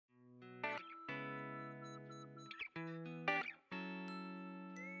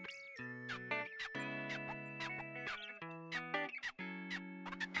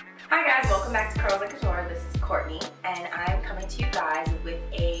Hi guys, welcome back to Curls Like a Tour. This is Courtney and I'm coming to you guys with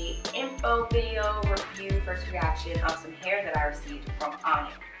a info video review, first reaction of some hair that I received from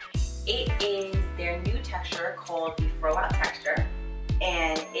ONYC. It is their new texture called the Fro Out texture,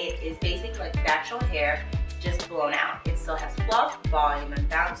 and it is basically like natural hair just blown out. It still has fluff, volume, and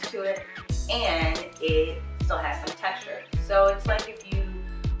bounce to it, and it still has some texture. So it's like if you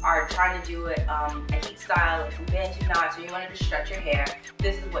are trying to do it a heat style, like some bantu knots, or you wanted to stretch your hair,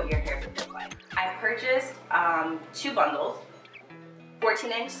 this is what your hair would look like. I purchased 2 bundles,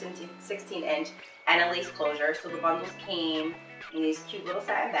 14 inch, 16 inch, and a lace closure. So the bundles came in these cute little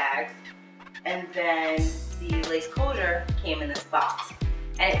satin bags, and then the lace closure came in this box.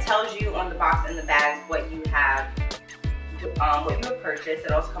 And it tells you on the box and the bags what you have, what you have purchased.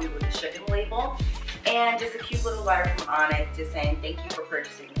 It also comes with a shipping label. And just a cute little letter from ONYC just saying thank you for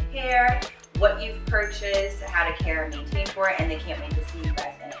purchasing the hair, what you've purchased, how to care and maintain for it, and they can't wait to see you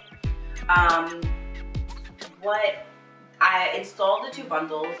guys in it. I installed the 2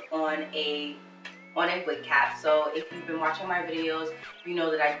 bundles on a wig cap. So if you've been watching my videos, you know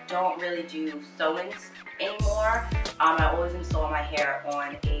that I don't really do sew-ins anymore. I always install my hair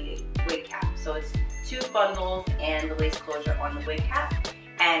on a wig cap. So it's 2 bundles and the lace closure on the wig cap.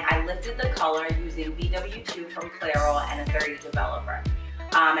 And I lifted the color using BW2 from Clairol and a 30 developer.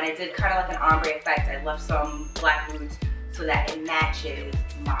 And I did kind of like an ombre effect. I left some black roots so that it matches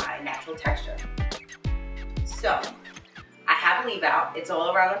my natural texture. So I have a leave out. It's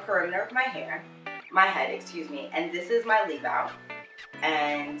all around the perimeter of my head, excuse me. And this is my leave out.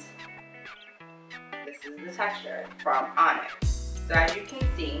 And this is the texture from ONYC. So as you can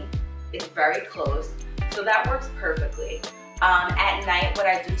see, it's very close. So that works perfectly. At night, what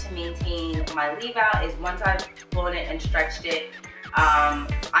I do to maintain my leave out is once I've blown it and stretched it,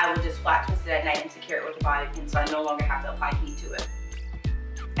 I will just flat twist it at night and secure it with a bobby pin so I no longer have to apply heat to it.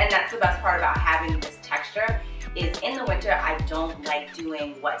 And that's the best part about having this texture is in the winter, I don't like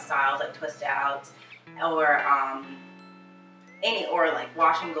doing wet styles like twist outs or like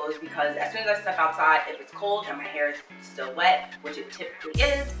wash and goes, because as soon as I step outside, if it's cold and my hair is still wet, which it typically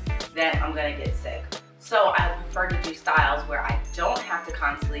is, then I'm gonna get sick. So I prefer to do styles where I don't have to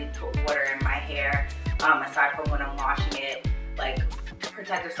constantly put water in my hair, aside from when I'm washing it, like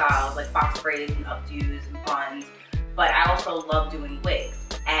protective styles like box braids and updos and buns. But I also love doing wigs,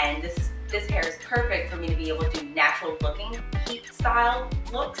 and this hair is perfect for me to be able to do natural looking heat style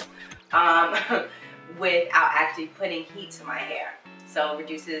looks without actually putting heat to my hair. So it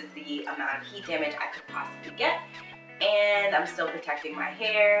reduces the amount of heat damage I could possibly get. And I'm still protecting my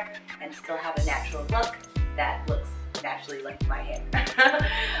hair and still have a natural look that looks naturally like my hair.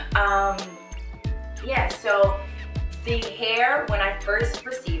 Yeah, so the hair, when I first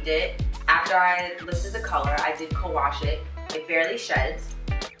received it, after I lifted the color, I did co-wash it. It barely sheds.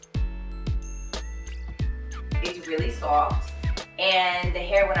 It's really soft. And the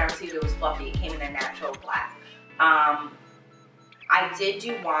hair, when I received it, was fluffy. It came in a natural black. I did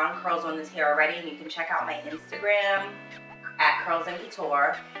do wand curls on this hair already, and you can check out my Instagram at Curls and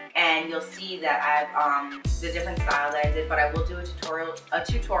Couture, and you'll see that I've the different style that I did. But I will do a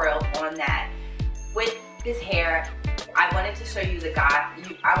tutorial on that. With this hair, I wanted to show you guys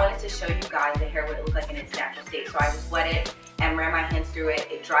the hair what it looked like in its natural state. So I just wet it and ran my hands through it.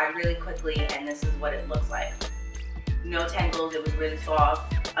 It dried really quickly, and this is what it looks like. No tangles. It was really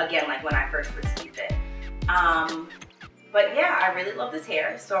soft. Again, like when I first received it. But yeah, I really love this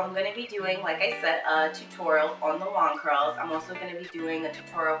hair, so I'm going to be doing, like I said, a tutorial on the wand curls. I'm also going to be doing a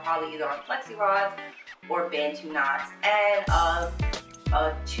tutorial probably either on flexi rods or bantu knots, and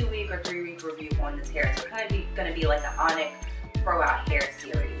a 2-week or 3-week review on this hair. So it's going to be like an ONYC Fro Out hair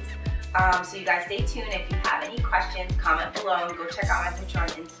series. So you guys stay tuned. If you have any questions, comment below, and go check out my picture on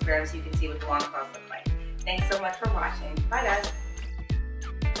Instagram so you can see what the wand curls look like. Thanks so much for watching. Bye guys.